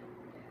on it.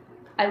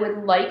 I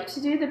would like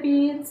to do the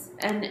beads,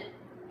 and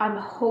I'm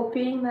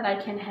hoping that I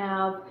can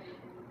have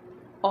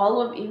all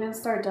of Even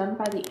Star done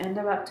by the end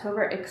of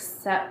October,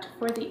 except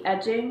for the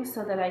edging,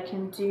 so that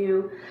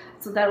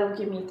will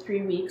give me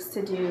 3 weeks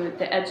to do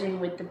the edging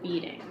with the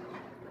beading.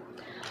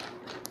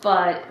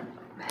 But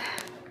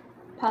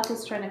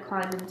Papa's trying to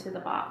climb into the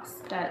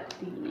box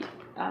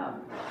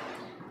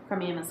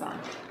from Amazon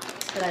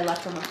that I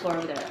left on the floor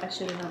over there. I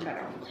should have known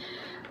better.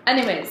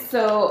 Anyway,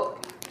 so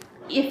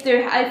if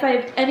I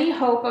have any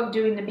hope of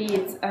doing the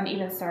beads on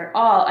Even Star at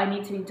all, I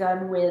need to be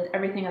done with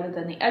everything other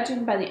than the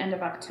edging by the end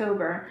of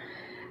October.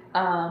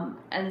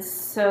 And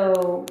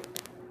so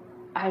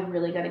I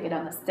really got to get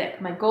on the stick.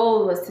 My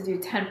goal was to do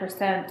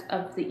 10%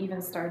 of the Even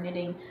Star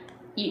knitting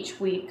each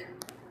week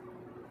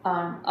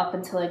up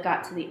until I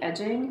got to the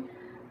edging.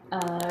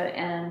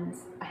 And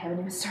I haven't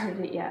even started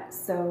it yet,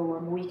 so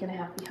I'm a week and a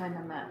half behind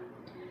on that.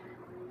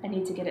 I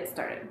need to get it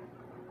started.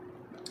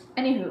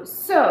 Anywho,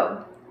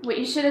 so what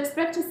you should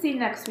expect to see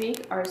next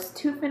week are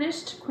 2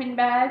 finished queen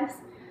bags,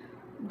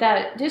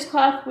 that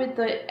dishcloth with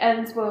the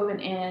ends woven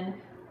in,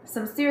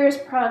 some serious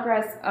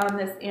progress on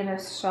this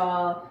Anna's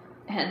shawl,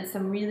 and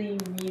some really,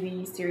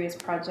 really serious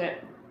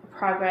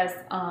progress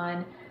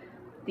on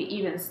the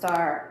Even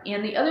Star.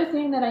 And the other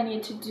thing that I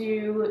need to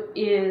do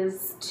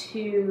is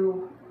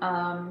to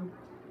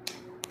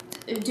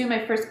do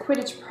my first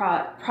Quidditch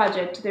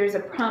project. There's a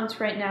prompt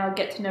right now,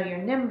 get to know your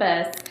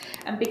Nimbus,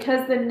 and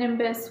because the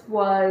Nimbus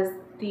was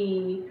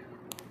the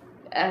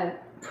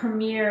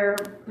premier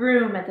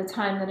broom at the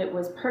time that it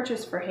was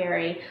purchased for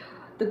Harry,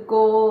 the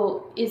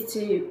goal is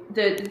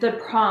the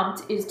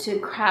prompt is to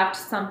craft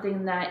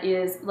something that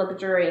is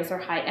luxurious or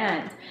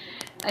high-end,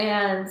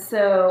 and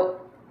so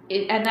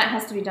and that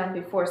has to be done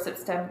before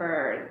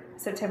September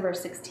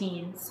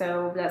 16,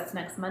 so that's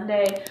next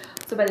Monday.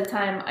 So by the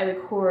time I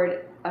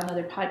record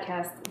another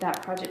podcast,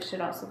 that project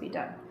should also be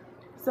done.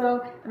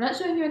 So I'm not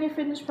showing you any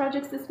finished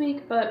projects this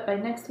week, but by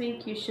next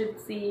week you should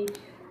see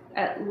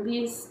at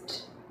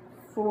least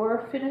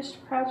 4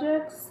 finished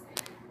projects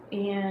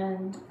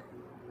and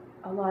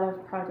a lot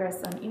of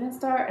progress on Even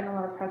Star and a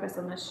lot of progress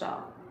on this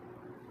shawl.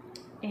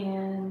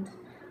 And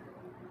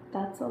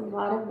that's a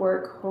lot of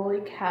work.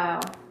 Holy cow,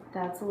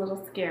 that's a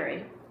little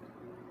scary.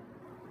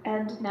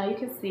 And now you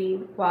can see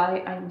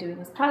why I'm doing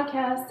this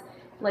podcast,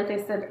 like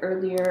I said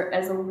earlier,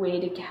 as a way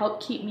to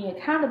help keep me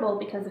accountable,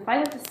 because if I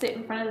have to sit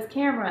in front of this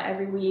camera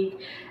every week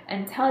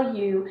and tell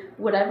you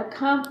what I've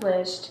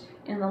accomplished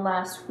in the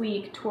last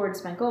week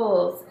towards my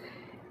goals,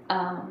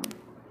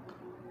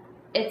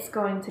 it's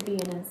going to be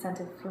an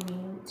incentive for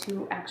me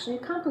to actually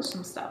accomplish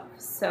some stuff.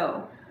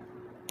 So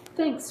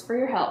thanks for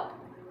your help.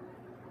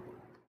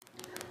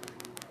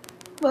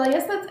 Well, I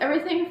guess that's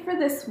everything for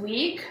this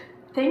week.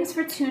 Thanks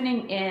for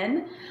tuning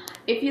in.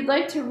 If you'd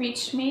like to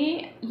reach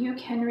me, you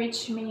can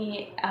reach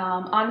me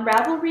on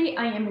Ravelry.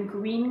 I am a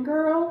Green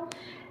Girl.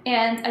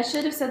 And I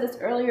should have said this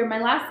earlier, my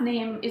last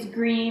name is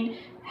Green,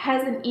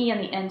 has an E on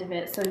the end of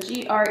it, so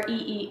Greene.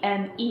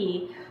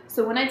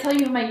 So when I tell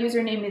you my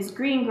username is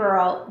Green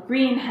Girl,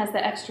 Green has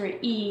the extra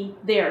E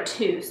there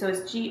too, so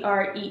it's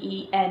GreeneGirl.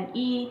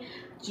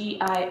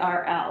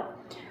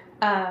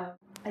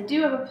 I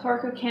do have a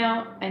Plurk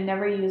account. I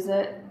never use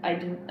it. I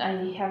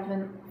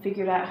haven't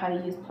figured out how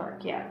to use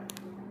Plurk yet.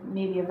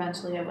 Maybe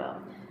eventually I will.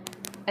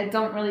 I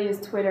don't really use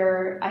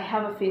Twitter. I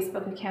have a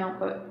Facebook account,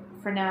 but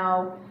for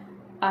now,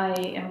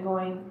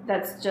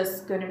 that's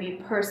just going to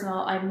be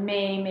personal. I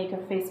may make a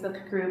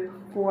Facebook group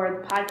for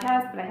the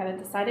podcast, but I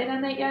haven't decided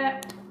on that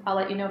yet. I'll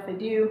let you know if I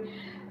do.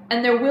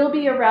 And there will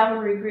be a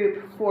Ravelry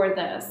group for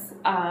this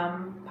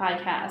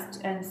podcast,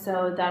 and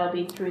so that'll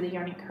be through the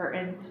Yarny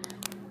Curtain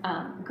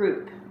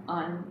group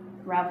on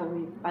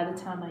Ravelry by the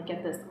time I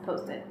get this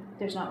posted.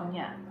 There's not one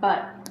yet,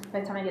 but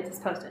by the time I get this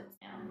posted.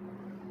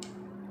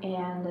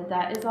 And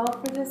that is all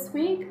for this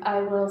week.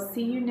 I will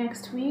see you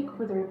next week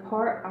with a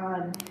report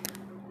on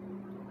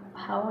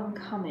how I'm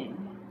coming,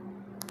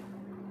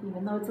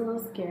 even though it's a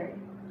little scary.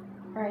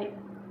 All right,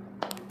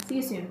 see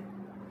you soon.